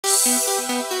This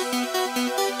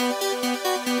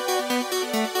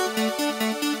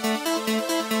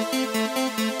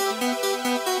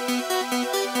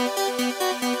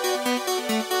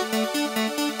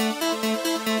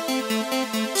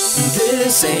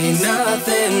ain't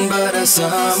nothing but a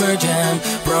summer jam.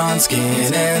 Bronze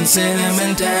skin and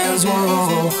cinnamon tans,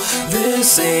 whoa.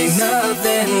 This ain't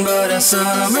nothing but a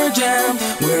summer jam.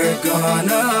 We're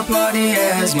gonna party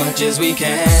as much as we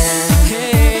can.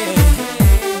 Hey.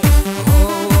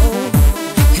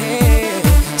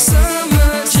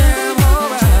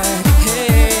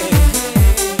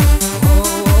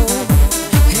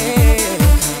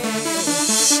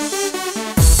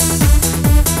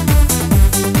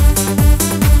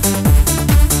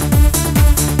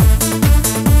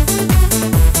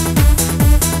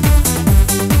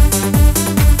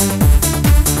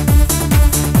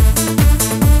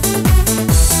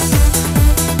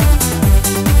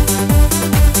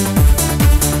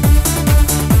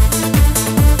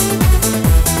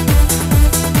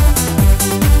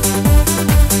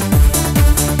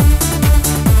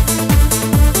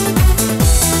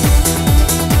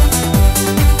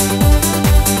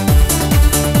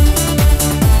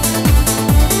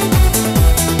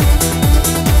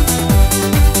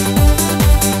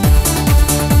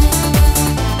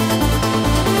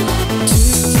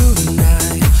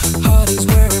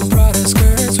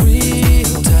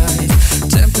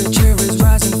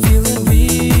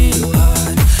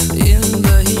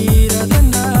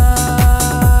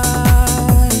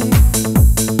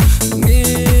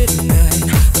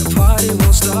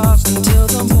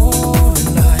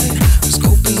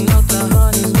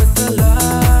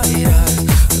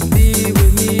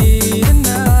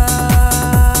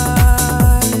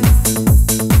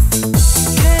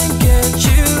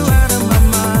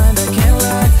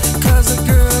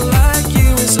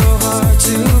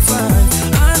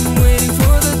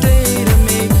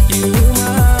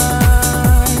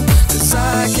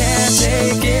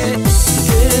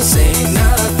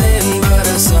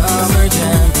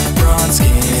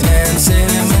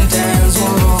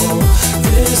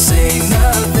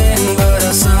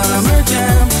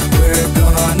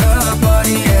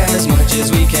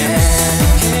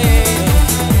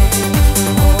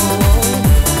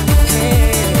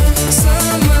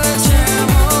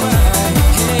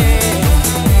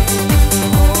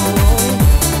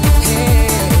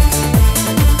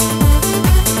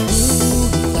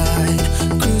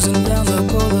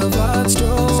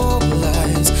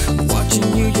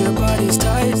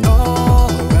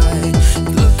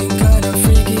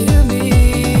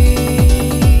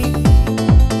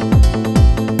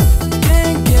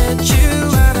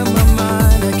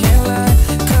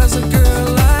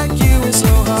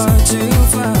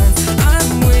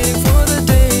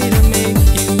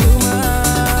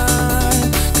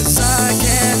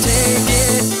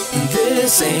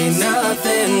 This ain't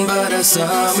nothing but a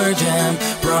summer jam.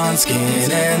 Bronze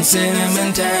skin and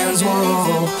cinnamon tans,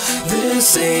 whoa.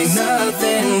 This ain't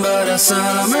nothing but a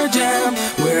summer jam.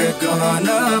 We're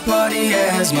gonna party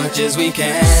as much as we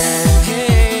can.